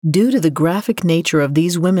Due to the graphic nature of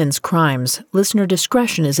these women's crimes, listener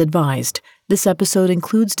discretion is advised. This episode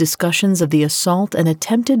includes discussions of the assault and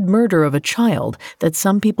attempted murder of a child that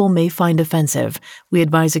some people may find offensive. We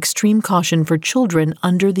advise extreme caution for children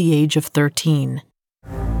under the age of 13.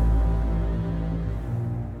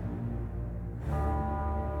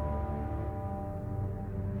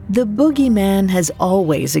 The boogeyman has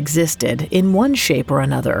always existed in one shape or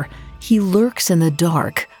another. He lurks in the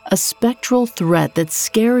dark, a spectral threat that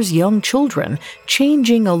scares young children,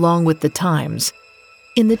 changing along with the times.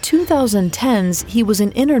 In the 2010s, he was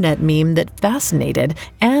an internet meme that fascinated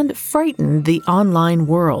and frightened the online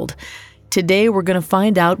world. Today, we're going to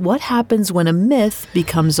find out what happens when a myth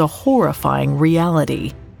becomes a horrifying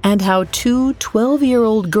reality, and how two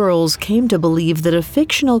 12-year-old girls came to believe that a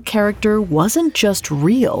fictional character wasn't just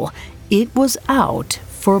real, it was out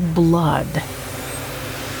for blood.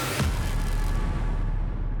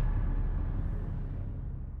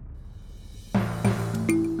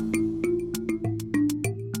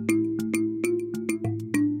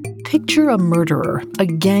 Picture a murderer, a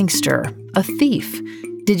gangster, a thief.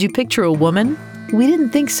 Did you picture a woman? We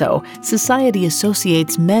didn't think so. Society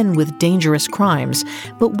associates men with dangerous crimes.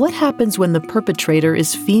 But what happens when the perpetrator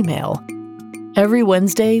is female? Every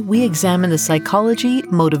Wednesday, we examine the psychology,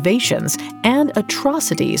 motivations, and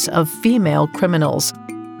atrocities of female criminals.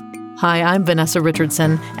 Hi, I'm Vanessa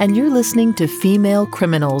Richardson, and you're listening to Female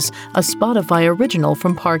Criminals, a Spotify original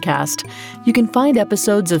from Parcast. You can find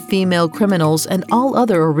episodes of Female Criminals and all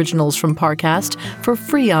other originals from Parcast for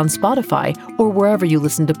free on Spotify or wherever you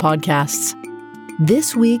listen to podcasts.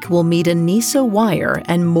 This week, we'll meet Anissa Weier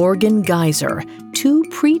and Morgan Geyser, two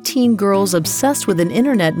preteen girls obsessed with an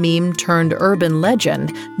internet meme turned urban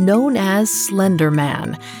legend known as Slender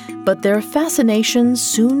Man. But their fascination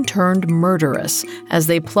soon turned murderous as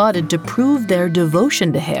they plotted to prove their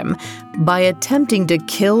devotion to him by attempting to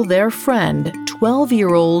kill their friend,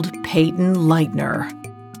 12-year-old Peyton Leitner.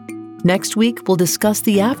 Next week, we'll discuss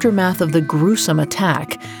the aftermath of the gruesome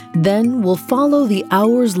attack. Then we'll follow the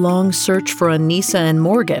hours-long search for Anissa and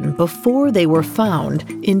Morgan before they were found,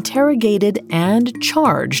 interrogated, and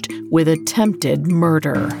charged with attempted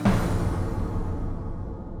murder.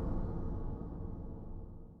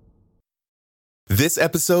 This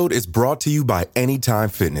episode is brought to you by Anytime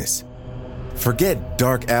Fitness. Forget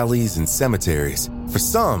dark alleys and cemeteries. For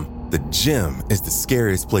some, the gym is the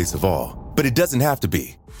scariest place of all, but it doesn't have to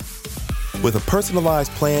be. With a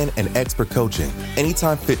personalized plan and expert coaching,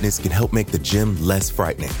 Anytime Fitness can help make the gym less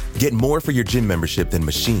frightening. Get more for your gym membership than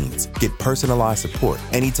machines. Get personalized support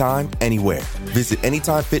anytime, anywhere. Visit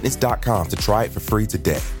AnytimeFitness.com to try it for free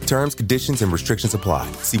today. Terms, conditions, and restrictions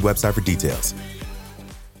apply. See website for details.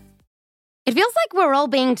 It feels like we're all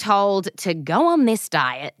being told to go on this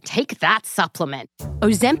diet, take that supplement.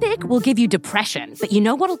 Ozempic will give you depression, but you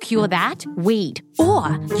know what'll cure that? Weed.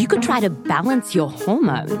 Or you could try to balance your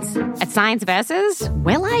hormones. At Science Versus,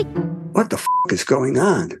 we're like, what the f*** is going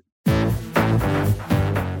on?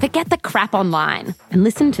 Forget the crap online and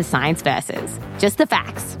listen to Science Versus. Just the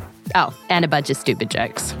facts. Oh, and a bunch of stupid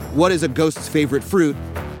jokes. What is a ghost's favorite fruit?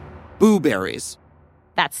 Blueberries.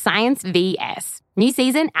 That's Science VS. New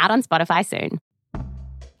season out on Spotify soon.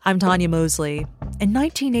 I'm Tanya Mosley. In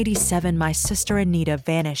 1987, my sister Anita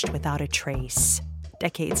vanished without a trace.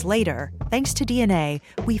 Decades later, thanks to DNA,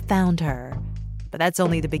 we found her. But that's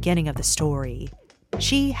only the beginning of the story.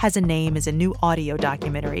 She Has a Name is a new audio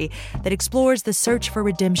documentary that explores the search for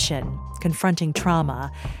redemption, confronting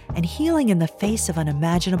trauma, and healing in the face of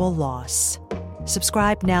unimaginable loss.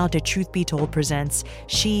 Subscribe now to Truth Be Told presents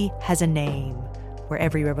She Has a Name, where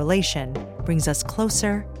every revelation brings us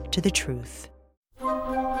closer to the truth.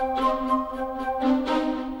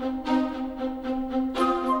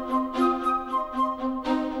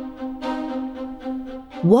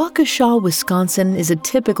 Waukesha, Wisconsin is a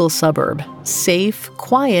typical suburb, safe,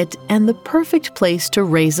 quiet, and the perfect place to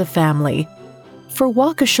raise a family. For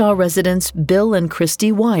Waukesha residents Bill and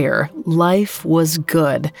Christy Weier, life was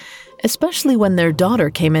good, especially when their daughter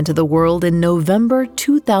came into the world in November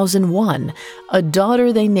 2001, a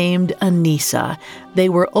daughter they named Anissa. They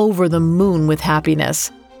were over the moon with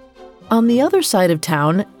happiness. On the other side of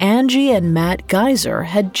town, Angie and Matt Geyser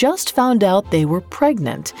had just found out they were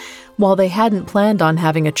pregnant. While they hadn't planned on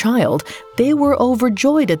having a child, they were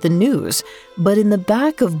overjoyed at the news. But in the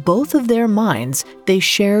back of both of their minds, they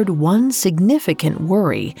shared one significant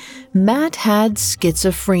worry. Matt had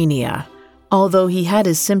schizophrenia. Although he had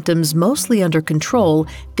his symptoms mostly under control,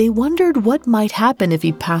 they wondered what might happen if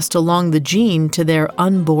he passed along the gene to their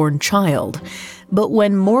unborn child. But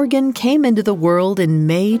when Morgan came into the world in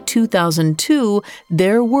May 2002,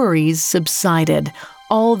 their worries subsided.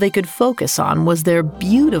 all they could focus on was their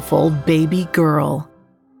beautiful baby girl.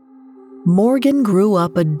 Morgan grew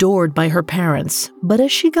up adored by her parents, but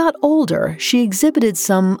as she got older, she exhibited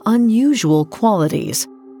some unusual qualities.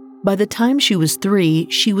 By the time she was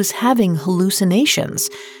 3, she was having hallucinations.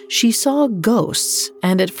 She saw ghosts,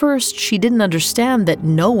 and at first she didn't understand that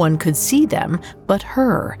no one could see them but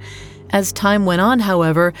her. As time went on,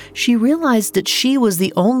 however, she realized that she was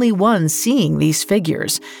the only one seeing these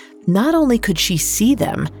figures. Not only could she see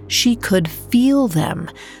them, she could feel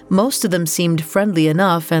them. Most of them seemed friendly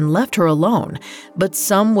enough and left her alone, but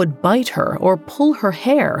some would bite her or pull her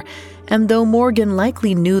hair. And though Morgan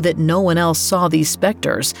likely knew that no one else saw these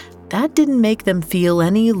specters, that didn't make them feel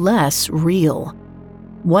any less real.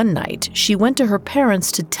 One night, she went to her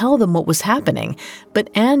parents to tell them what was happening,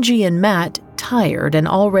 but Angie and Matt, tired and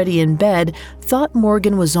already in bed, thought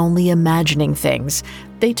Morgan was only imagining things.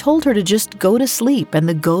 They told her to just go to sleep and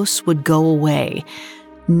the ghosts would go away.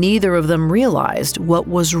 Neither of them realized what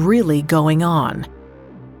was really going on.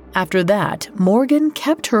 After that, Morgan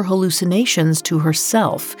kept her hallucinations to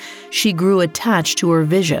herself. She grew attached to her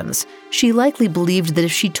visions. She likely believed that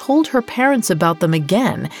if she told her parents about them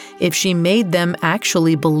again, if she made them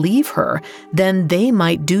actually believe her, then they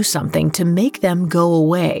might do something to make them go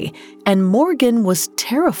away. And Morgan was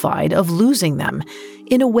terrified of losing them.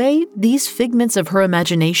 In a way, these figments of her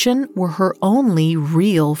imagination were her only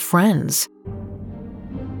real friends.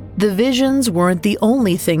 The visions weren't the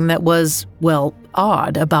only thing that was, well,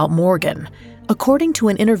 odd about Morgan. According to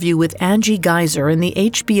an interview with Angie Geyser in the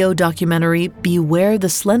HBO documentary Beware the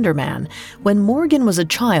Slender Man, when Morgan was a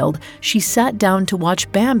child, she sat down to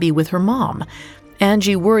watch Bambi with her mom.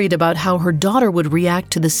 Angie worried about how her daughter would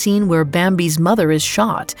react to the scene where Bambi's mother is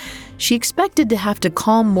shot. She expected to have to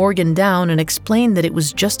calm Morgan down and explain that it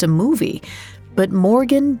was just a movie. But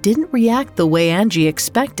Morgan didn't react the way Angie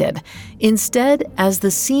expected. Instead, as the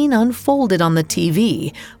scene unfolded on the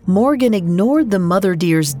TV, Morgan ignored the mother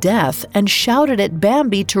deer's death and shouted at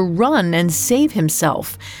Bambi to run and save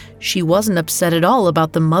himself. She wasn't upset at all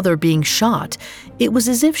about the mother being shot. It was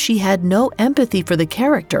as if she had no empathy for the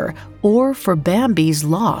character or for Bambi's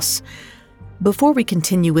loss. Before we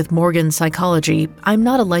continue with Morgan's psychology, I'm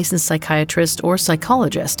not a licensed psychiatrist or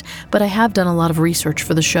psychologist, but I have done a lot of research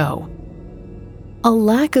for the show. A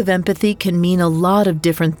lack of empathy can mean a lot of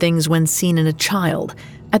different things when seen in a child.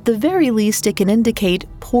 At the very least, it can indicate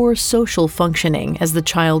poor social functioning as the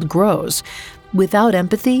child grows. Without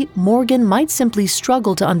empathy, Morgan might simply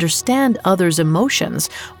struggle to understand others' emotions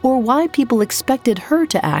or why people expected her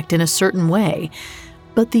to act in a certain way.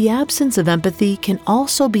 But the absence of empathy can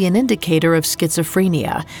also be an indicator of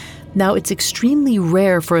schizophrenia. Now, it's extremely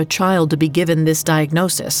rare for a child to be given this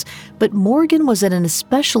diagnosis, but Morgan was at an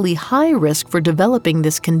especially high risk for developing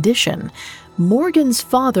this condition. Morgan's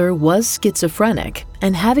father was schizophrenic,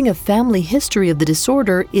 and having a family history of the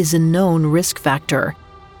disorder is a known risk factor.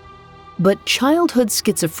 But childhood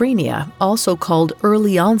schizophrenia, also called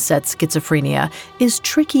early onset schizophrenia, is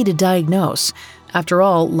tricky to diagnose. After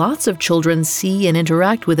all, lots of children see and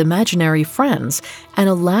interact with imaginary friends, and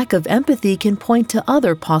a lack of empathy can point to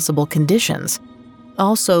other possible conditions.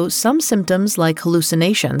 Also, some symptoms like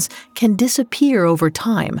hallucinations can disappear over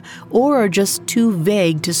time or are just too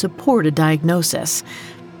vague to support a diagnosis.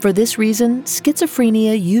 For this reason,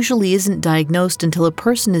 schizophrenia usually isn't diagnosed until a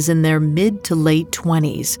person is in their mid to late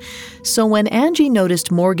 20s. So when Angie noticed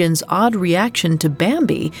Morgan's odd reaction to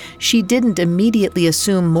Bambi, she didn't immediately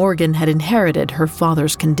assume Morgan had inherited her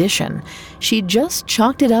father's condition. She just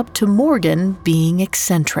chalked it up to Morgan being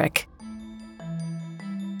eccentric.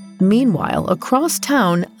 Meanwhile, across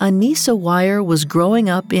town, Anissa Weier was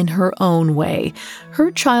growing up in her own way.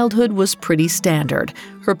 Her childhood was pretty standard.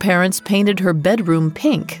 Her parents painted her bedroom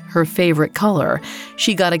pink, her favorite color.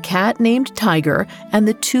 She got a cat named Tiger, and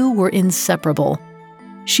the two were inseparable.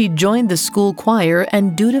 She joined the school choir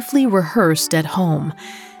and dutifully rehearsed at home.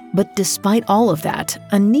 But despite all of that,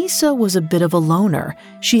 Anissa was a bit of a loner.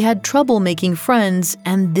 She had trouble making friends,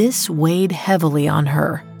 and this weighed heavily on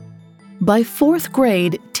her. By 4th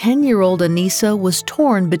grade, 10-year-old Anissa was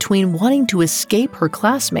torn between wanting to escape her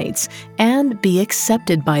classmates and be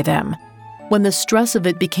accepted by them. When the stress of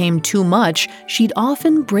it became too much, she'd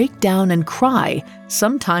often break down and cry,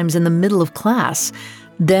 sometimes in the middle of class.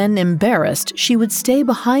 Then, embarrassed, she would stay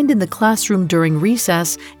behind in the classroom during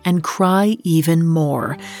recess and cry even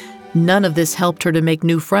more. None of this helped her to make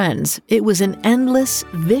new friends. It was an endless,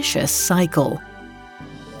 vicious cycle.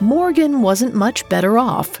 Morgan wasn't much better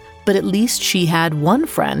off, but at least she had one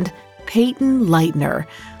friend, Peyton Leitner.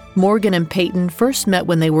 Morgan and Peyton first met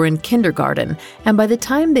when they were in kindergarten, and by the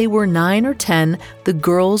time they were 9 or 10, the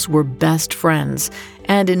girls were best friends.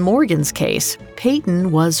 And in Morgan's case,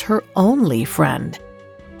 Peyton was her only friend.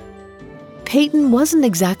 Peyton wasn't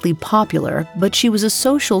exactly popular, but she was a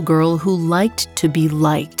social girl who liked to be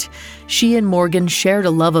liked. She and Morgan shared a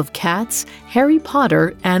love of cats, Harry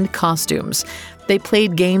Potter, and costumes. They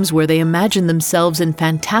played games where they imagined themselves in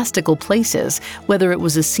fantastical places, whether it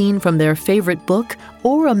was a scene from their favorite book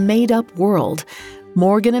or a made-up world.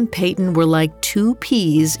 Morgan and Peyton were like two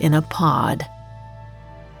peas in a pod.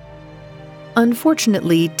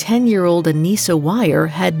 Unfortunately, 10-year-old Anissa Weier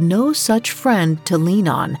had no such friend to lean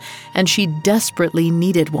on, and she desperately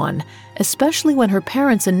needed one, especially when her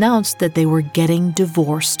parents announced that they were getting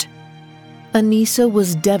divorced. Anissa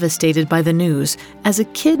was devastated by the news. As a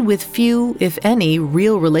kid with few, if any,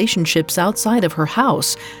 real relationships outside of her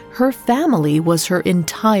house, her family was her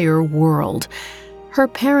entire world. Her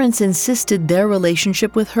parents insisted their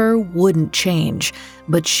relationship with her wouldn't change,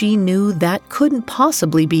 but she knew that couldn't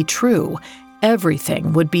possibly be true.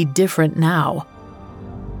 Everything would be different now.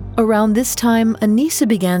 Around this time, Anissa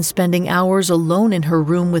began spending hours alone in her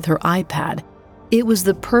room with her iPad. It was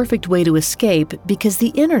the perfect way to escape because the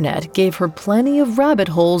internet gave her plenty of rabbit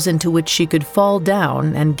holes into which she could fall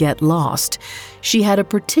down and get lost. She had a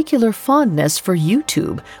particular fondness for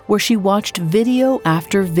YouTube, where she watched video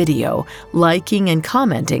after video, liking and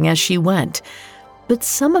commenting as she went. But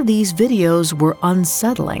some of these videos were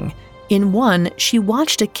unsettling. In one, she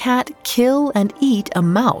watched a cat kill and eat a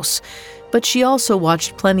mouse. But she also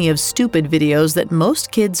watched plenty of stupid videos that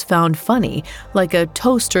most kids found funny, like a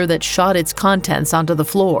toaster that shot its contents onto the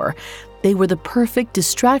floor. They were the perfect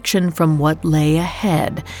distraction from what lay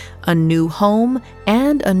ahead: a new home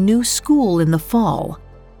and a new school in the fall.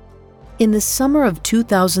 In the summer of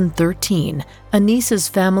 2013, Anissa's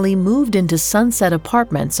family moved into Sunset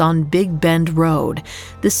Apartments on Big Bend Road,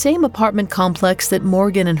 the same apartment complex that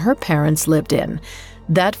Morgan and her parents lived in.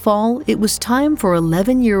 That fall, it was time for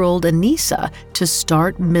 11-year-old Anissa to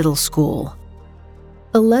start middle school.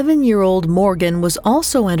 11-year-old Morgan was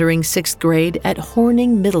also entering 6th grade at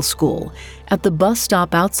Horning Middle School. At the bus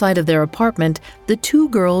stop outside of their apartment, the two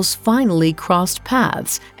girls finally crossed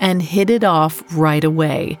paths and hit it off right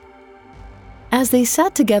away. As they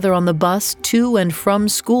sat together on the bus to and from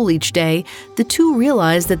school each day, the two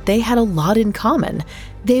realized that they had a lot in common.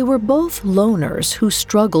 They were both loners who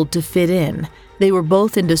struggled to fit in. They were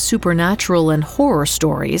both into supernatural and horror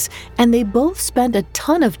stories, and they both spent a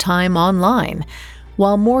ton of time online.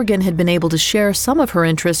 While Morgan had been able to share some of her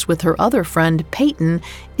interests with her other friend, Peyton,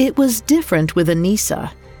 it was different with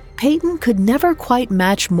Anissa. Peyton could never quite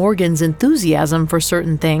match Morgan's enthusiasm for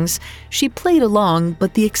certain things. She played along,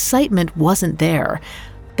 but the excitement wasn't there.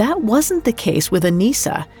 That wasn't the case with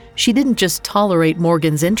Anissa. She didn't just tolerate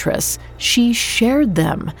Morgan's interests, she shared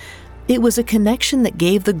them. It was a connection that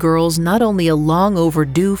gave the girls not only a long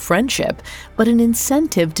overdue friendship, but an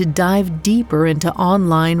incentive to dive deeper into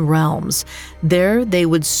online realms. There, they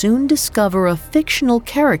would soon discover a fictional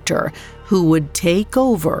character who would take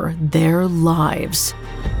over their lives.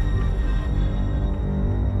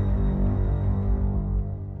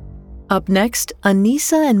 Up next,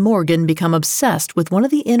 Anissa and Morgan become obsessed with one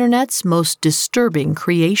of the internet's most disturbing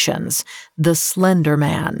creations, the Slender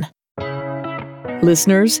Man.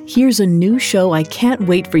 Listeners, here's a new show I can't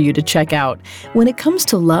wait for you to check out. When it comes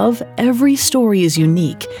to love, every story is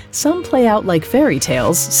unique. Some play out like fairy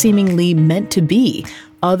tales, seemingly meant to be.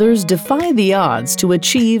 Others defy the odds to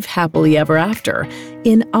achieve happily ever after.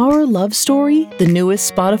 In Our Love Story, the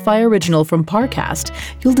newest Spotify original from Parcast,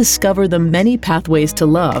 you'll discover the many pathways to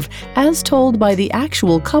love, as told by the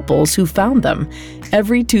actual couples who found them.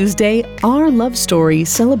 Every Tuesday, Our Love Story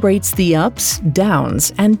celebrates the ups,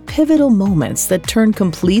 downs, and pivotal moments that turn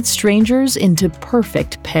complete strangers into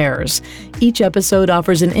perfect pairs. Each episode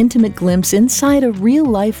offers an intimate glimpse inside a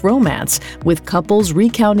real-life romance, with couples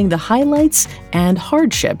recounting the highlights and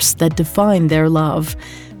hardships that define their love.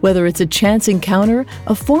 Whether it's a chance encounter,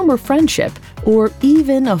 a former friendship, or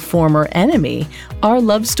even a former enemy, Our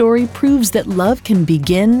Love Story proves that love can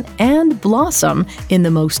begin and blossom in the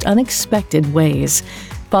most unexpected ways.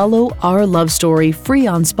 Follow Our Love Story free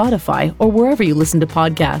on Spotify or wherever you listen to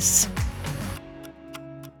podcasts.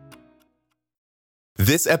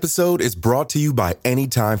 This episode is brought to you by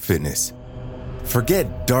Anytime Fitness.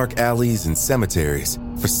 Forget dark alleys and cemeteries.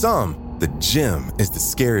 For some, the gym is the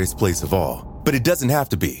scariest place of all. But it doesn't have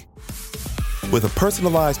to be. With a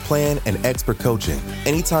personalized plan and expert coaching,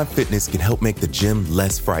 Anytime Fitness can help make the gym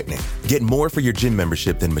less frightening. Get more for your gym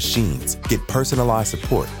membership than machines. Get personalized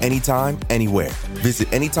support anytime, anywhere. Visit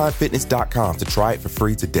AnytimeFitness.com to try it for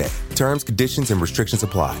free today. Terms, conditions, and restrictions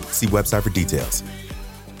apply. See website for details.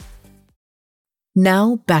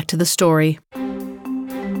 Now, back to the story.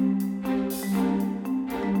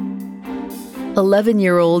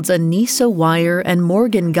 11-year-olds Anissa Weier and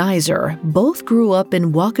Morgan Geyser both grew up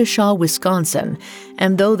in Waukesha, Wisconsin,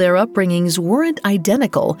 and though their upbringings weren't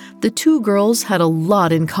identical, the two girls had a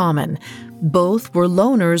lot in common. Both were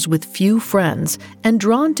loners with few friends and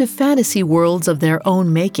drawn to fantasy worlds of their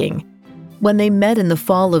own making. When they met in the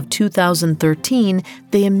fall of 2013,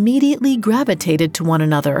 they immediately gravitated to one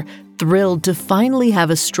another, thrilled to finally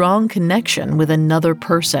have a strong connection with another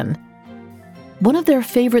person. One of their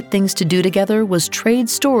favorite things to do together was trade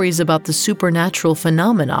stories about the supernatural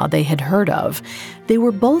phenomena they had heard of. They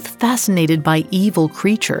were both fascinated by evil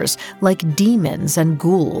creatures like demons and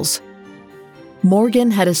ghouls. Morgan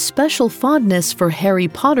had a special fondness for Harry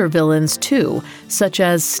Potter villains too, such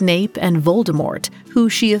as Snape and Voldemort, who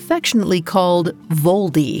she affectionately called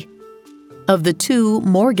Voldy. Of the two,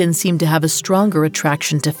 Morgan seemed to have a stronger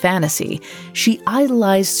attraction to fantasy. She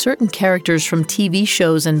idolized certain characters from TV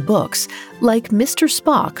shows and books, like Mr.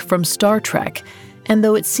 Spock from Star Trek. And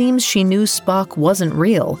though it seems she knew Spock wasn't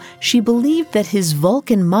real, she believed that his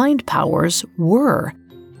Vulcan mind powers were.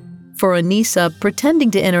 For Anissa,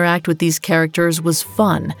 pretending to interact with these characters was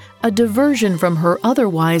fun, a diversion from her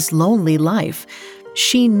otherwise lonely life.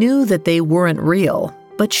 She knew that they weren't real,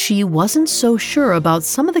 but she wasn't so sure about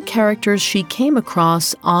some of the characters she came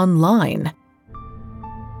across online.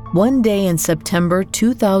 One day in September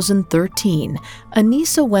 2013,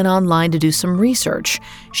 Anissa went online to do some research.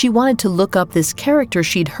 She wanted to look up this character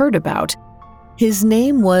she'd heard about. His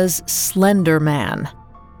name was Slender Man.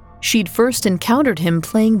 She'd first encountered him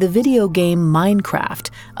playing the video game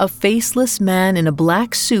Minecraft. A faceless man in a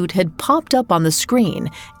black suit had popped up on the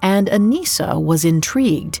screen, and Anissa was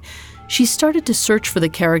intrigued. She started to search for the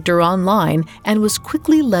character online and was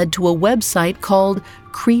quickly led to a website called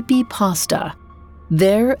Creepypasta.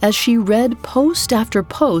 There, as she read post after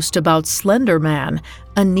post about Slender Man,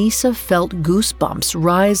 Anissa felt goosebumps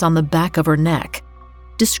rise on the back of her neck.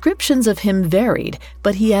 Descriptions of him varied,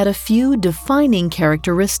 but he had a few defining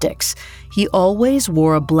characteristics. He always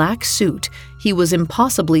wore a black suit. He was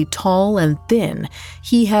impossibly tall and thin.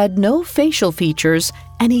 He had no facial features,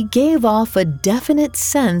 and he gave off a definite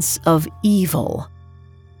sense of evil.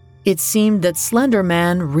 It seemed that Slender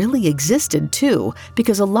Man really existed too,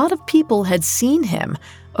 because a lot of people had seen him.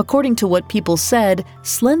 According to what people said,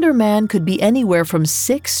 Slender Man could be anywhere from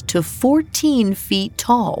 6 to 14 feet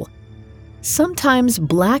tall. Sometimes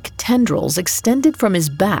black tendrils extended from his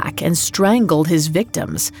back and strangled his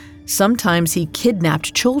victims. Sometimes he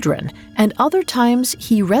kidnapped children, and other times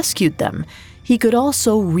he rescued them. He could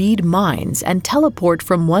also read minds and teleport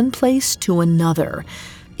from one place to another.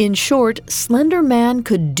 In short, Slender Man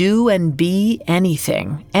could do and be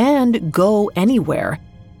anything, and go anywhere.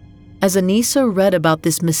 As Anissa read about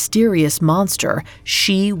this mysterious monster,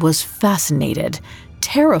 she was fascinated,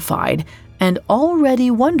 terrified, and already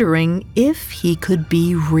wondering if he could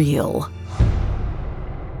be real.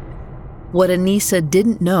 What Anissa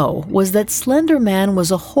didn't know was that Slender Man was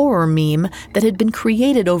a horror meme that had been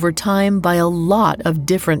created over time by a lot of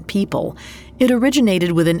different people. It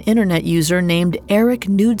originated with an internet user named Eric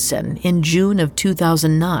Knudsen in June of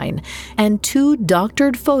 2009, and 2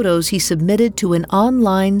 doctored photos he submitted to an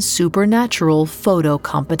online supernatural photo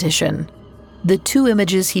competition. The 2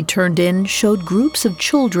 images he turned in showed groups of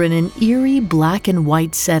children in eerie black and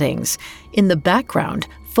white settings. In the background,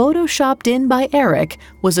 photoshopped in by Eric,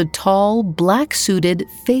 was a tall, black-suited,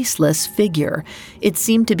 faceless figure. It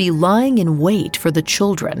seemed to be lying in wait for the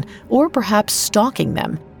children, or perhaps stalking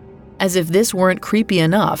them. As if this weren't creepy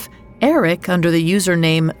enough, Eric, under the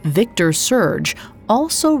username Victor Surge,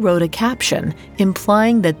 also wrote a caption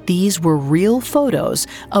implying that these were real photos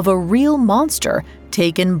of a real monster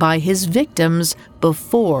taken by his victims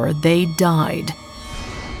before they died.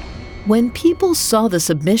 When people saw the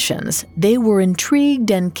submissions, they were intrigued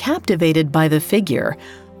and captivated by the figure.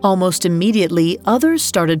 Almost immediately, others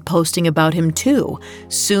started posting about him too.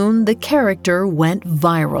 Soon, the character went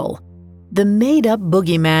viral. The made-up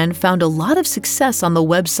boogeyman found a lot of success on the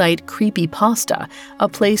website Creepypasta, a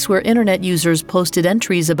place where internet users posted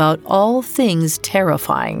entries about all things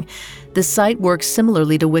terrifying. The site works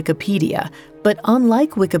similarly to Wikipedia, but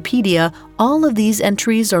unlike Wikipedia, all of these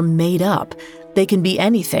entries are made up. They can be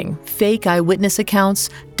anything: fake eyewitness accounts,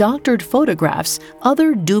 doctored photographs,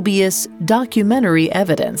 other dubious documentary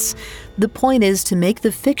evidence. The point is to make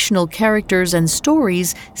the fictional characters and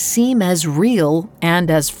stories seem as real and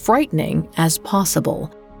as frightening as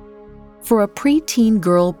possible. For a preteen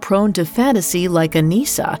girl prone to fantasy like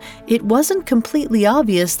Anissa, it wasn't completely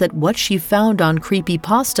obvious that what she found on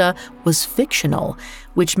Creepypasta was fictional,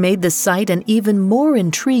 which made the site an even more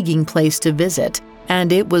intriguing place to visit.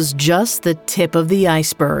 And it was just the tip of the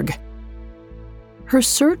iceberg. Her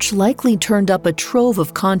search likely turned up a trove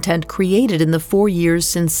of content created in the 4 years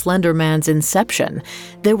since Slender Man's inception.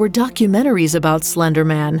 There were documentaries about Slender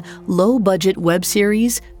Man, low-budget web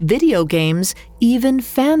series, video games, even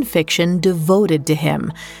fan fiction devoted to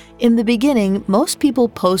him. In the beginning, most people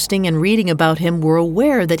posting and reading about him were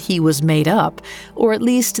aware that he was made up, or at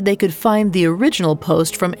least they could find the original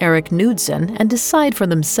post from Eric Knudsen and decide for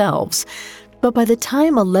themselves. But by the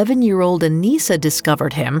time 11-year-old Anissa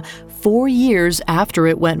discovered him, 4 years after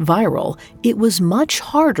it went viral, it was much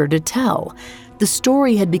harder to tell. The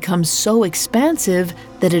story had become so expansive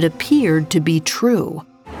that it appeared to be true.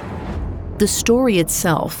 The story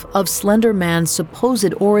itself of Slender Man's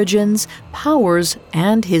supposed origins, powers,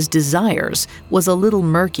 and his desires was a little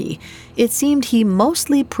murky. It seemed he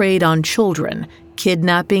mostly preyed on children,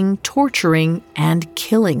 kidnapping, torturing, and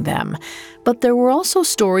killing them. But there were also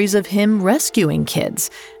stories of him rescuing kids.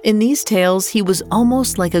 In these tales, he was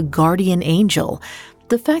almost like a guardian angel.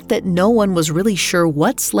 The fact that no one was really sure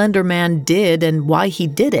what Slender Man did and why he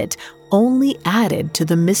did it only added to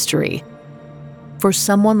the mystery. For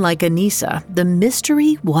someone like Anissa, the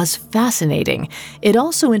mystery was fascinating. It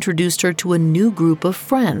also introduced her to a new group of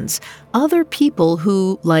friends, other people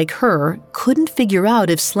who, like her, couldn't figure out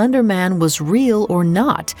if Slender Man was real or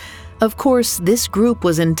not. Of course, this group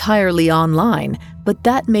was entirely online, but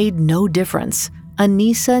that made no difference.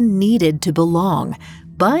 Anissa needed to belong.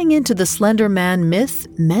 Buying into the Slender Man myth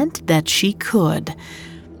meant that she could.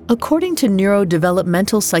 According to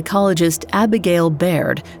neurodevelopmental psychologist Abigail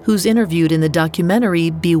Baird, who's interviewed in the documentary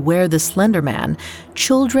Beware the Slender Man,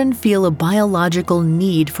 children feel a biological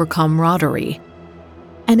need for camaraderie.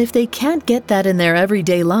 And if they can't get that in their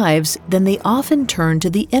everyday lives, then they often turn to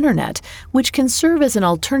the internet, which can serve as an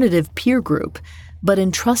alternative peer group. But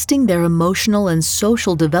entrusting their emotional and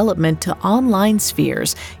social development to online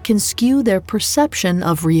spheres can skew their perception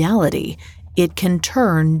of reality. It can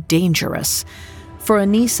turn dangerous. For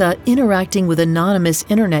Anissa, interacting with anonymous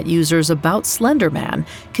internet users about Slender Man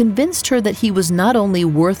convinced her that he was not only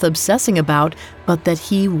worth obsessing about, but that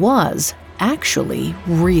he was actually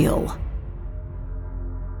real.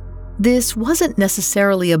 This wasn't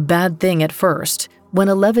necessarily a bad thing at first. When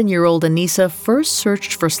 11-year-old Anissa first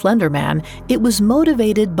searched for Slender Man, it was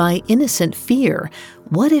motivated by innocent fear.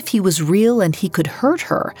 What if he was real and he could hurt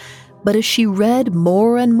her? But as she read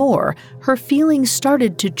more and more, her feelings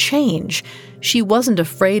started to change. She wasn't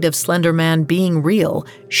afraid of Slender Man being real.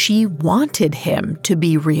 She wanted him to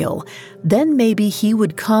be real. Then maybe he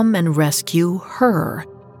would come and rescue her.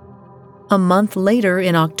 A month later,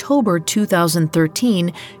 in October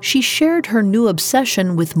 2013, she shared her new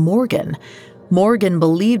obsession with Morgan. Morgan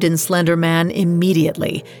believed in Slender Man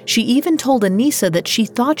immediately. She even told Anissa that she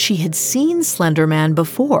thought she had seen Slender Man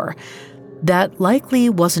before. That likely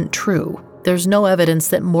wasn't true. There's no evidence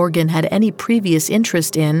that Morgan had any previous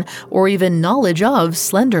interest in or even knowledge of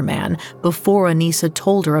Slender Man before Anissa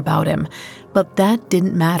told her about him. But that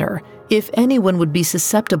didn't matter. If anyone would be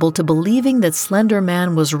susceptible to believing that Slender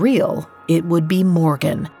Man was real, it would be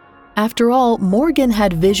Morgan. After all, Morgan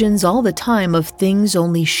had visions all the time of things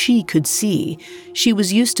only she could see. She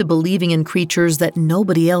was used to believing in creatures that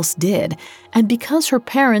nobody else did, and because her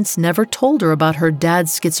parents never told her about her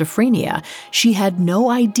dad's schizophrenia, she had no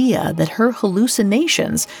idea that her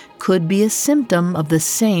hallucinations could be a symptom of the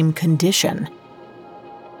same condition.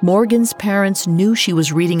 Morgan's parents knew she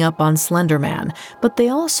was reading up on Slender Man, but they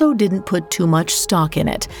also didn't put too much stock in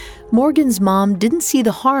it. Morgan's mom didn't see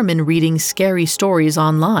the harm in reading scary stories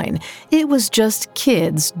online. It was just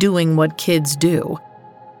kids doing what kids do.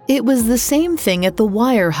 It was the same thing at the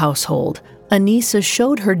Weier household. Anissa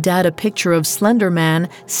showed her dad a picture of Slender Man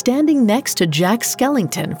standing next to Jack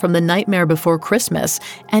Skellington from The Nightmare Before Christmas,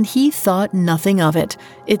 and he thought nothing of it.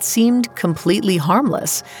 It seemed completely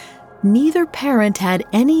harmless. Neither parent had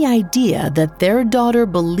any idea that their daughter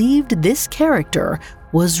believed this character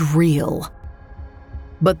was real.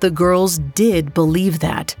 But the girls did believe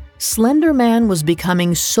that. Slender Man was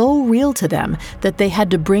becoming so real to them that they had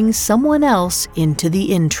to bring someone else into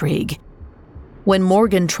the intrigue. When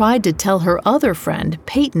Morgan tried to tell her other friend,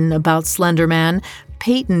 Peyton, about Slender Man,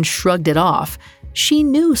 Peyton shrugged it off. She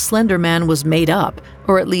knew Slender Man was made up,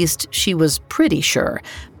 or at least she was pretty sure,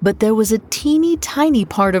 but there was a teeny tiny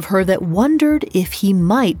part of her that wondered if he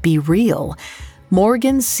might be real.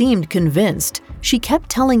 Morgan seemed convinced. She kept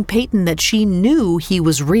telling Peyton that she knew he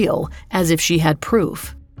was real, as if she had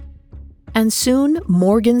proof. And soon,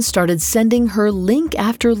 Morgan started sending her link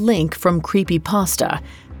after link from creepypasta.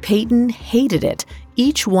 Peyton hated it.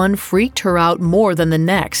 Each one freaked her out more than the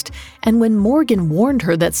next, and when Morgan warned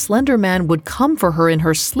her that Slender Man would come for her in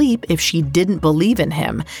her sleep if she didn't believe in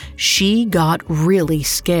him, she got really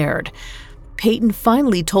scared. Peyton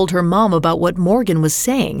finally told her mom about what Morgan was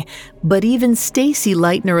saying, but even Stacy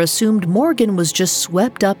Leitner assumed Morgan was just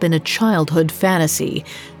swept up in a childhood fantasy.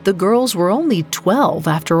 The girls were only 12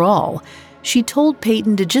 after all. She told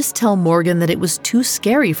Peyton to just tell Morgan that it was too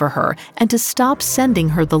scary for her and to stop sending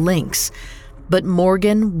her the links. But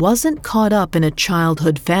Morgan wasn't caught up in a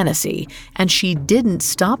childhood fantasy, and she didn't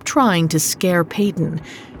stop trying to scare Peyton.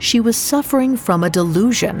 She was suffering from a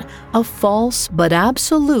delusion, a false but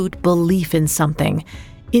absolute belief in something.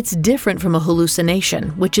 It's different from a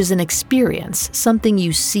hallucination, which is an experience, something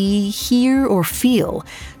you see, hear, or feel.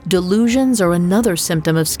 Delusions are another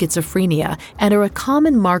symptom of schizophrenia and are a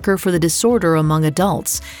common marker for the disorder among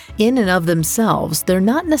adults. In and of themselves, they're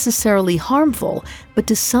not necessarily harmful, but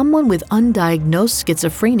to someone with undiagnosed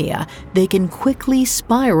schizophrenia, they can quickly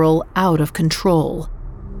spiral out of control.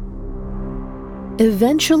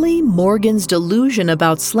 Eventually, Morgan's delusion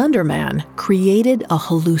about Slender Man created a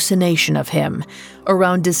hallucination of him.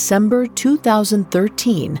 Around December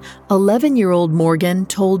 2013, 11-year-old Morgan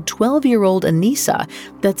told 12-year-old Anissa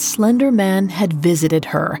that Slender Man had visited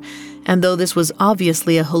her. And though this was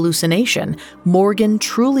obviously a hallucination, Morgan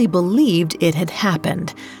truly believed it had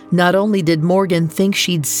happened. Not only did Morgan think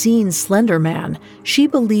she'd seen Slender Man, she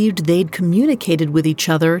believed they'd communicated with each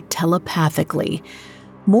other telepathically.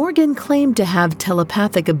 Morgan claimed to have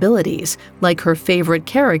telepathic abilities, like her favorite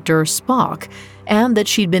character, Spock, and that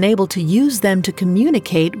she'd been able to use them to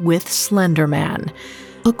communicate with Slender Man.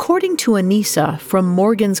 According to Anissa, from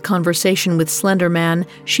Morgan's conversation with Slender Man,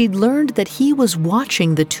 she'd learned that he was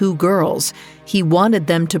watching the two girls. He wanted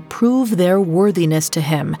them to prove their worthiness to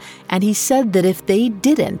him, and he said that if they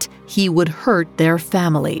didn't, he would hurt their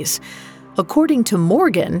families. According to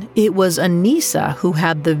Morgan, it was Anissa who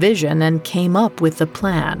had the vision and came up with the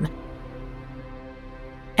plan.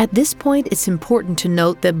 At this point, it's important to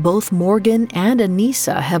note that both Morgan and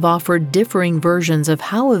Anissa have offered differing versions of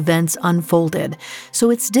how events unfolded,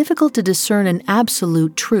 so it's difficult to discern an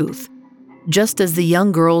absolute truth. Just as the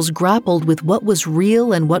young girls grappled with what was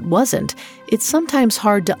real and what wasn't, it's sometimes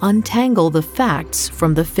hard to untangle the facts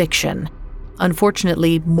from the fiction.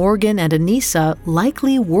 Unfortunately, Morgan and Anissa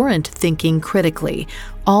likely weren't thinking critically.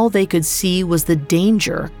 All they could see was the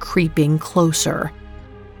danger creeping closer.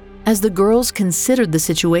 As the girls considered the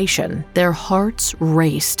situation, their hearts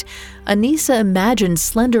raced. Anissa imagined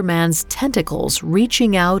Slender Man's tentacles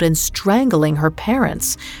reaching out and strangling her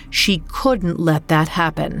parents. She couldn't let that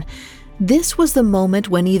happen. This was the moment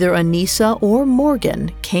when either Anissa or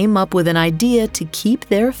Morgan came up with an idea to keep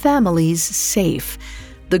their families safe.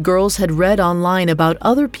 The girls had read online about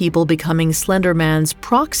other people becoming Slender Man's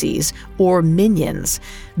proxies or minions.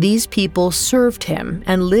 These people served him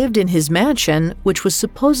and lived in his mansion, which was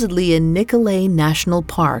supposedly in Nicolet National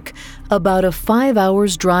Park, about a 5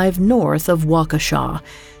 hours drive north of Waukesha.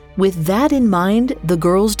 With that in mind, the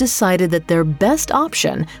girls decided that their best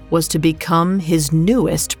option was to become his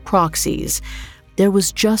newest proxies. There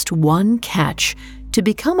was just one catch. To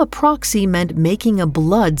become a proxy meant making a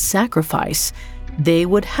blood sacrifice. They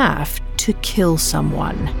would have to kill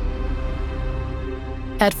someone.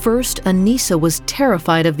 At first, Anissa was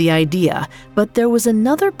terrified of the idea, but there was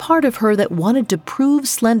another part of her that wanted to prove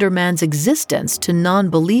Slender Man's existence to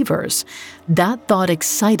non-believers. That thought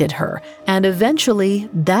excited her, and eventually,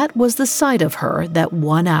 that was the side of her that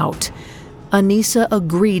won out. Anissa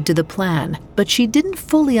agreed to the plan, but she didn't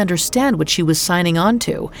fully understand what she was signing on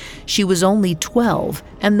to. She was only 12,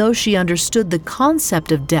 and though she understood the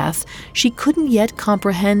concept of death, she couldn't yet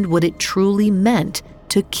comprehend what it truly meant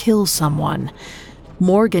to kill someone.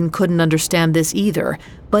 Morgan couldn't understand this either,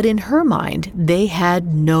 but in her mind, they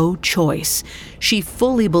had no choice. She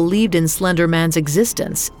fully believed in Slender Man's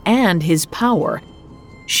existence and his power.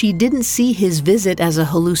 She didn't see his visit as a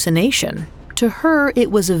hallucination. To her,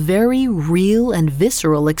 it was a very real and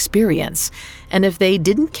visceral experience, and if they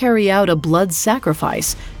didn't carry out a blood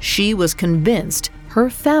sacrifice, she was convinced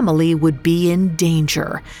her family would be in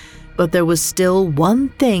danger. But there was still one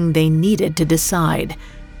thing they needed to decide.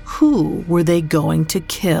 Who were they going to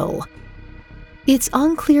kill? It's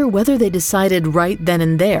unclear whether they decided right then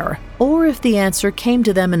and there, or if the answer came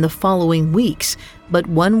to them in the following weeks, but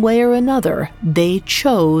one way or another, they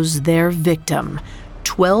chose their victim,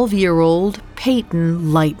 12-year-old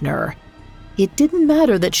Peyton Leitner. It didn't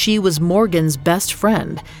matter that she was Morgan's best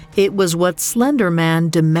friend. It was what Slender Man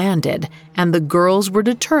demanded, and the girls were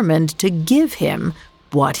determined to give him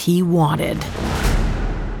what he wanted.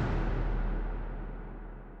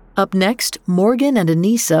 Up next, Morgan and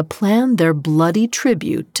Anissa planned their bloody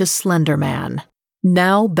tribute to Slender Man.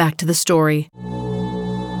 Now back to the story.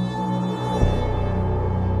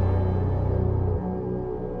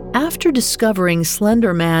 After discovering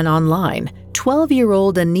Slender Man online,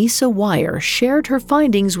 12-year-old Anissa Weier shared her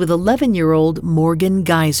findings with 11-year-old Morgan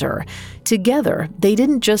Geyser. Together, they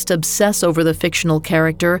didn't just obsess over the fictional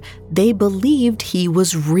character, they believed he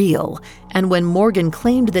was real. And when Morgan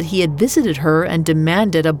claimed that he had visited her and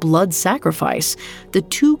demanded a blood sacrifice, the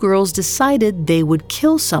two girls decided they would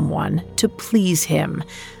kill someone to please him.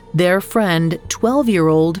 Their friend,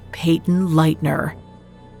 12-year-old Peyton Leitner.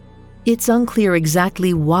 It's unclear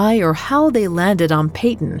exactly why or how they landed on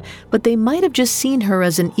Peyton, but they might have just seen her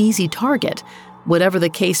as an easy target. Whatever the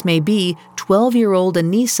case may be, 12-year-old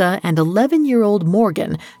Anissa and 11-year-old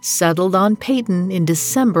Morgan settled on Peyton in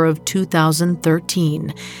December of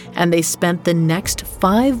 2013, and they spent the next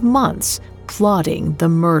 5 months plotting the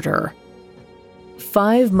murder.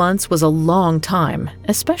 5 months was a long time,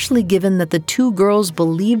 especially given that the two girls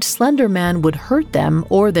believed Slender Man would hurt them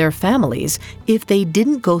or their families if they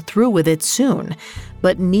didn't go through with it soon.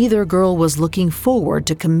 But neither girl was looking forward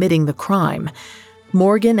to committing the crime.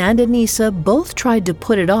 Morgan and Anissa both tried to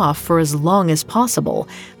put it off for as long as possible.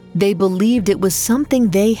 They believed it was something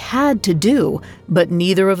they had to do, but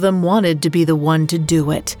neither of them wanted to be the one to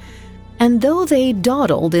do it. And though they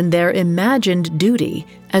dawdled in their imagined duty,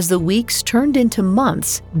 as the weeks turned into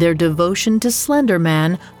months, their devotion to Slender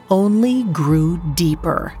Man only grew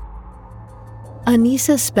deeper.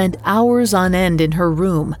 Anissa spent hours on end in her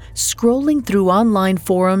room, scrolling through online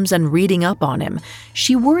forums and reading up on him.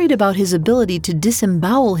 She worried about his ability to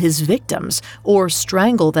disembowel his victims or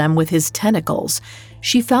strangle them with his tentacles.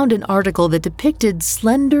 She found an article that depicted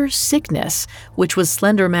Slender Sickness, which was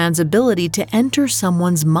Slender Man's ability to enter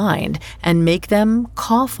someone's mind and make them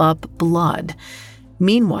cough up blood.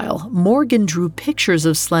 Meanwhile, Morgan drew pictures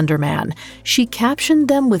of Slender Man. She captioned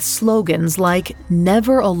them with slogans like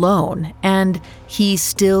 "Never Alone" and "He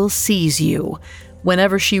Still Sees You."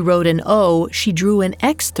 Whenever she wrote an O, she drew an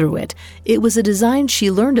X through it. It was a design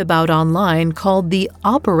she learned about online called the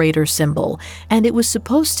operator symbol, and it was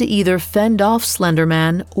supposed to either fend off Slender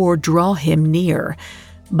Man or draw him near.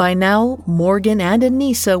 By now, Morgan and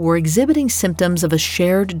Anissa were exhibiting symptoms of a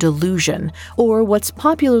shared delusion, or what's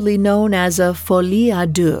popularly known as a folie à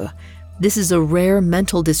deux. This is a rare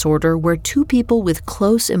mental disorder where two people with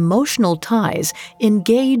close emotional ties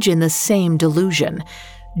engage in the same delusion.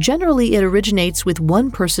 Generally, it originates with one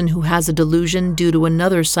person who has a delusion due to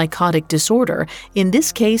another psychotic disorder, in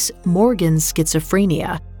this case, Morgan's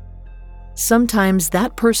schizophrenia. Sometimes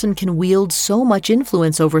that person can wield so much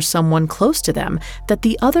influence over someone close to them that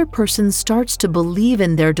the other person starts to believe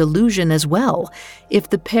in their delusion as well. If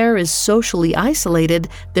the pair is socially isolated,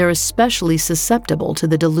 they're especially susceptible to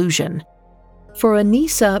the delusion. For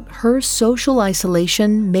Anissa, her social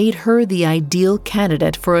isolation made her the ideal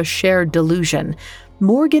candidate for a shared delusion.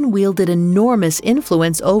 Morgan wielded enormous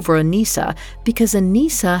influence over Anissa because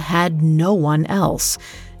Anissa had no one else.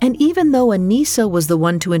 And even though Anissa was the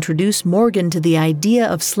one to introduce Morgan to the idea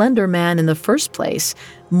of Slender Man in the first place,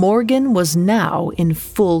 Morgan was now in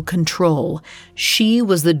full control. She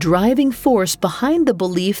was the driving force behind the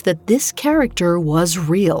belief that this character was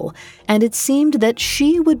real, and it seemed that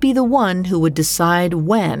she would be the one who would decide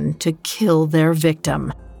when to kill their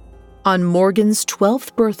victim. On Morgan's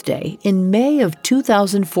 12th birthday in May of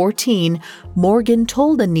 2014, Morgan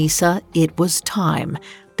told Anissa it was time.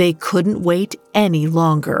 They couldn't wait any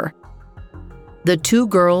longer. The two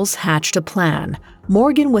girls hatched a plan.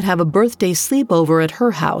 Morgan would have a birthday sleepover at her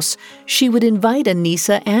house. She would invite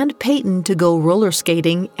Anissa and Peyton to go roller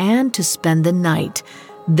skating and to spend the night.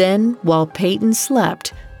 Then, while Peyton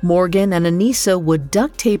slept, Morgan and Anissa would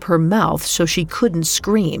duct tape her mouth so she couldn't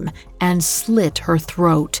scream and slit her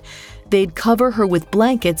throat. They'd cover her with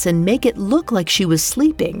blankets and make it look like she was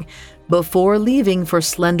sleeping before leaving for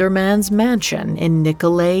Slender Man's mansion in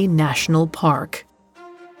Nicolet National Park.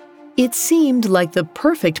 It seemed like the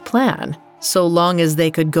perfect plan, so long as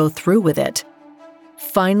they could go through with it.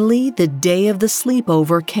 Finally, the day of the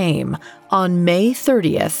sleepover came. On May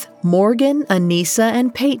 30th, Morgan, Anissa,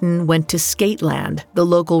 and Peyton went to Skateland, the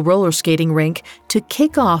local roller skating rink, to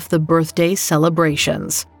kick off the birthday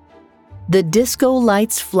celebrations. The disco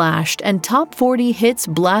lights flashed and top 40 hits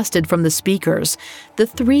blasted from the speakers. The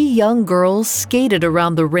three young girls skated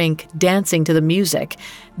around the rink, dancing to the music.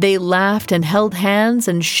 They laughed and held hands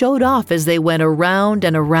and showed off as they went around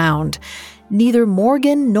and around. Neither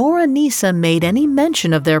Morgan nor Anissa made any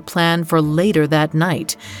mention of their plan for later that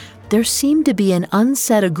night. There seemed to be an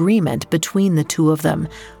unsaid agreement between the two of them.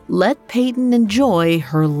 Let Peyton enjoy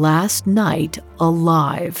her last night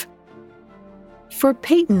alive. For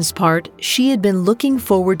Peyton's part, she had been looking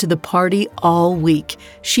forward to the party all week.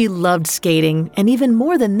 She loved skating, and even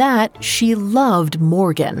more than that, she loved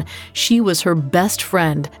Morgan. She was her best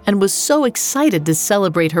friend and was so excited to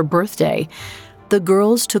celebrate her birthday. The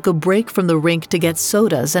girls took a break from the rink to get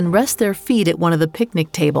sodas and rest their feet at one of the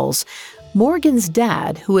picnic tables. Morgan's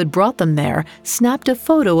dad, who had brought them there, snapped a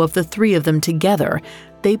photo of the three of them together.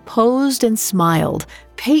 They posed and smiled,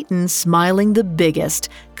 Peyton smiling the biggest,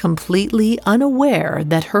 completely unaware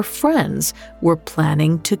that her friends were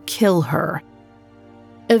planning to kill her.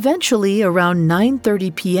 Eventually, around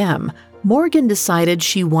 9:30 p.m., Morgan decided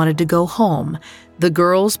she wanted to go home. The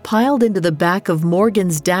girls piled into the back of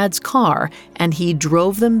Morgan's dad's car, and he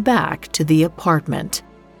drove them back to the apartment.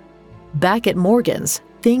 Back at Morgan's,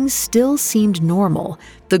 things still seemed normal.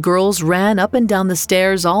 The girls ran up and down the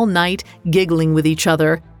stairs all night, giggling with each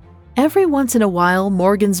other. Every once in a while,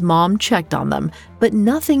 Morgan's mom checked on them, but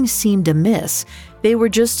nothing seemed amiss. They were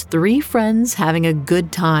just three friends having a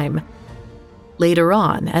good time. Later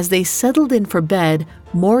on, as they settled in for bed,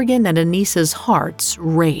 Morgan and Anissa's hearts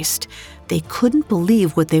raced. They couldn't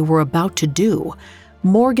believe what they were about to do.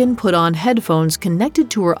 Morgan put on headphones connected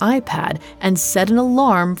to her iPad and set an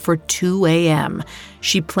alarm for 2 a.m.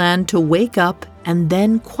 She planned to wake up and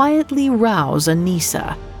then quietly rouse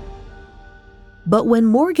Anissa. But when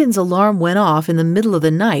Morgan's alarm went off in the middle of the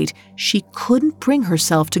night, she couldn't bring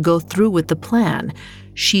herself to go through with the plan.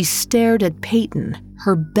 She stared at Peyton,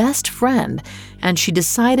 her best friend, and she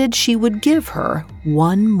decided she would give her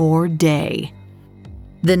one more day.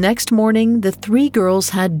 The next morning, the three girls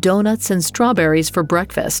had donuts and strawberries for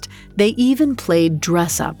breakfast. They even played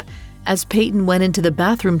dress-up. As Peyton went into the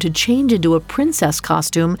bathroom to change into a princess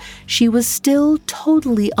costume, she was still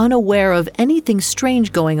totally unaware of anything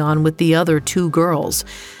strange going on with the other two girls.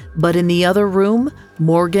 But in the other room,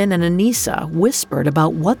 Morgan and Anissa whispered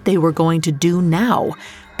about what they were going to do now.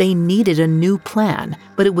 They needed a new plan,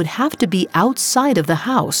 but it would have to be outside of the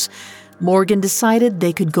house. Morgan decided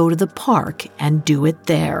they could go to the park and do it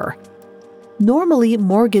there. Normally,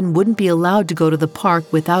 Morgan wouldn't be allowed to go to the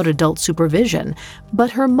park without adult supervision,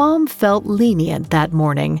 but her mom felt lenient that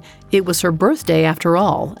morning. It was her birthday after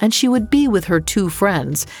all, and she would be with her two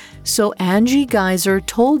friends. So Geyser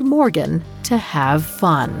told Morgan to have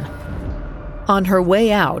fun. On her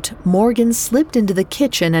way out, Morgan slipped into the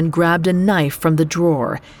kitchen and grabbed a knife from the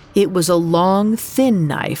drawer. It was a long, thin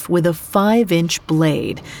knife with a 5-inch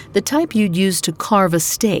blade, the type you'd use to carve a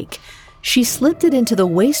steak. She slipped it into the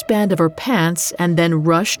waistband of her pants and then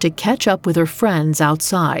rushed to catch up with her friends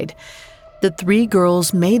outside. The three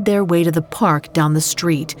girls made their way to the park down the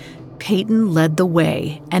street. Peyton led the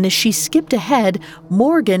way, and as she skipped ahead,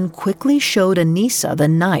 Morgan quickly showed Anissa the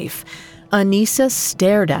knife. Anissa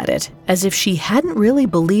stared at it, as if she hadn't really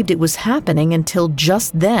believed it was happening until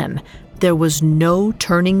just then. There was no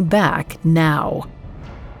turning back now.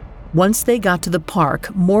 Once they got to the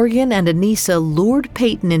park, Morgan and Anissa lured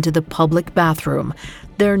Peyton into the public bathroom.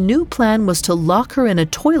 Their new plan was to lock her in a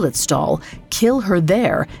toilet stall, kill her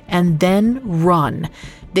there, and then run.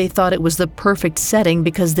 They thought it was the perfect setting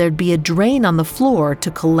because there'd be a drain on the floor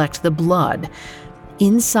to collect the blood.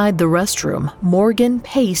 Inside the restroom, Morgan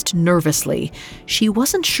paced nervously. She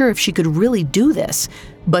wasn't sure if she could really do this,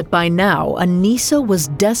 but by now, Anissa was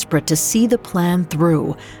desperate to see the plan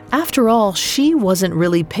through. After all, she wasn't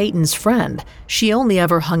really Peyton's friend. She only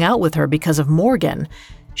ever hung out with her because of Morgan.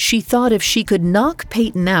 She thought if she could knock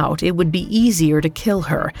Peyton out, it would be easier to kill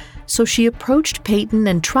her. So she approached Peyton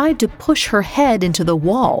and tried to push her head into the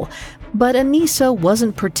wall. But Anissa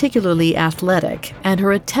wasn't particularly athletic, and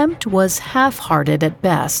her attempt was half-hearted at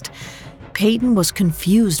best. Peyton was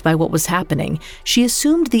confused by what was happening. She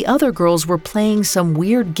assumed the other girls were playing some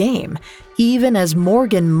weird game, even as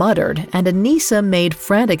Morgan muttered, and Anissa made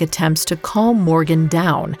frantic attempts to calm Morgan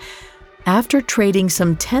down. After trading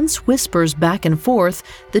some tense whispers back and forth,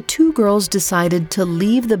 the two girls decided to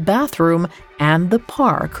leave the bathroom and the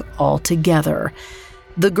park altogether.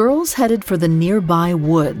 The girls headed for the nearby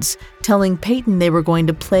woods, telling Peyton they were going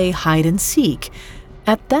to play hide and seek.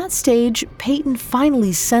 At that stage, Peyton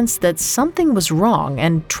finally sensed that something was wrong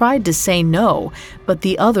and tried to say no, but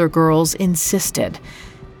the other girls insisted.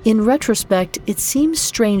 In retrospect, it seems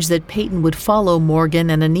strange that Peyton would follow Morgan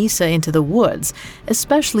and Anissa into the woods,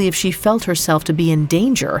 especially if she felt herself to be in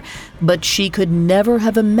danger, but she could never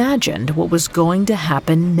have imagined what was going to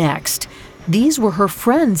happen next. These were her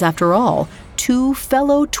friends, after all, 2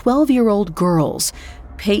 fellow 12-year-old girls.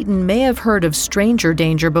 Peyton may have heard of stranger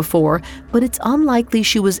danger before, but it's unlikely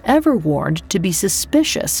she was ever warned to be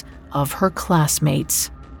suspicious of her classmates.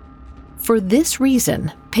 For this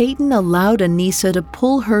reason, Peyton allowed Anissa to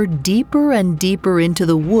pull her deeper and deeper into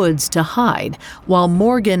the woods to hide, while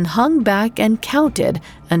Morgan hung back and counted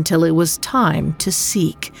until it was time to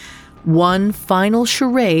seek. One final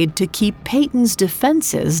charade to keep Peyton's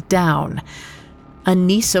defenses down.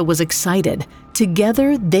 Anissa was excited.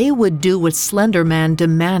 Together, they would do what Slender Man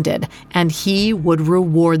demanded, and he would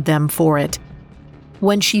reward them for it.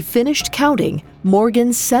 When she finished counting,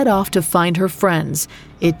 Morgan set off to find her friends.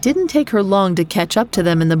 It didn't take her long to catch up to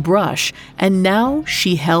them in the brush, and now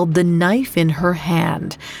she held the knife in her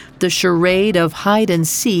hand. The charade of hide and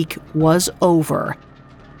seek was over.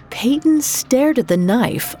 Peyton stared at the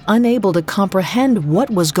knife, unable to comprehend what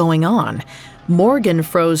was going on. Morgan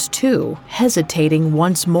froze too, hesitating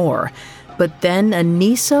once more. But then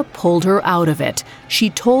Anissa pulled her out of it. She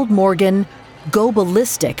told Morgan, "Go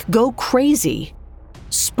ballistic, go crazy."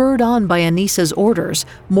 Spurred on by Anissa's orders,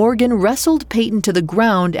 Morgan wrestled Peyton to the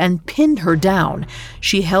ground and pinned her down.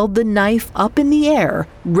 She held the knife up in the air,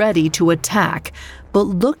 ready to attack, but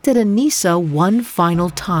looked at Anissa one final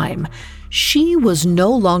time. She was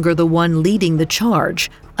no longer the one leading the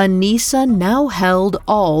charge. Anissa now held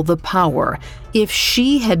all the power. If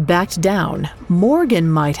she had backed down, Morgan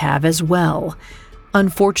might have as well.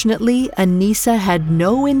 Unfortunately, Anissa had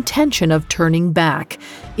no intention of turning back.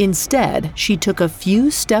 Instead, she took a few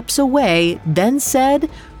steps away, then said,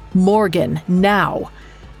 "Morgan, now."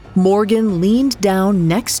 Morgan leaned down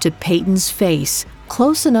next to Peyton's face,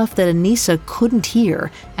 close enough that Anissa couldn't hear,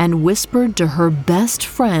 and whispered to her best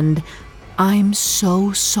friend, "I'm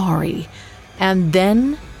so sorry." And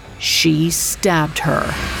then she stabbed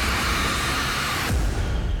her.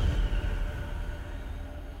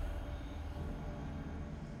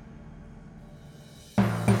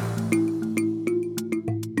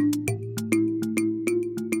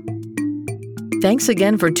 Thanks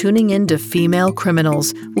again for tuning in to Female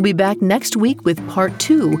Criminals. We'll be back next week with Part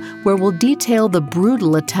 2, where we'll detail the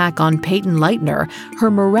brutal attack on Peyton Leitner, her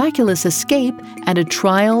miraculous escape, and a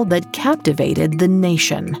trial that captivated the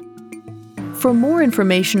nation. For more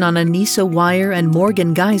information on Anissa Weier and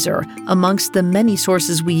Morgan Geyser, amongst the many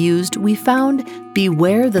sources we used, we found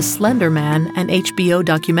Beware the Slender Man, an HBO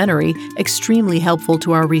documentary, extremely helpful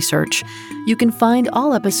to our research. You can find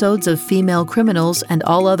all episodes of Female Criminals and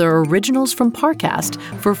all other originals from Parcast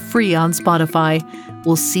for free on Spotify.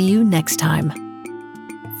 We'll see you next time.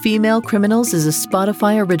 Female Criminals is a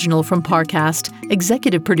Spotify original from Parcast.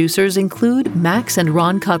 Executive producers include Max and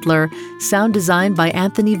Ron Cutler. Sound design by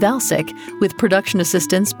Anthony Valsic, with production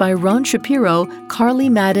assistance by Ron Shapiro, Carly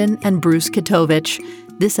Madden, and Bruce Kitovich.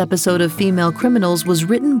 This episode of Female Criminals was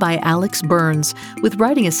written by Alex Burns, with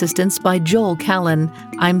writing assistance by Joel Callan.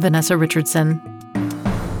 I'm Vanessa Richardson.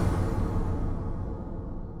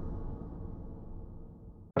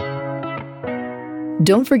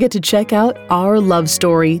 Don't forget to check out Our Love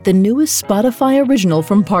Story, the newest Spotify original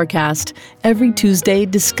from Parcast. Every Tuesday,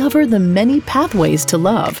 discover the many pathways to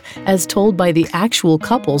love, as told by the actual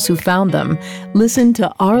couples who found them. Listen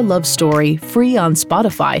to Our Love Story free on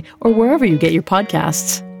Spotify or wherever you get your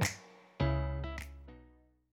podcasts.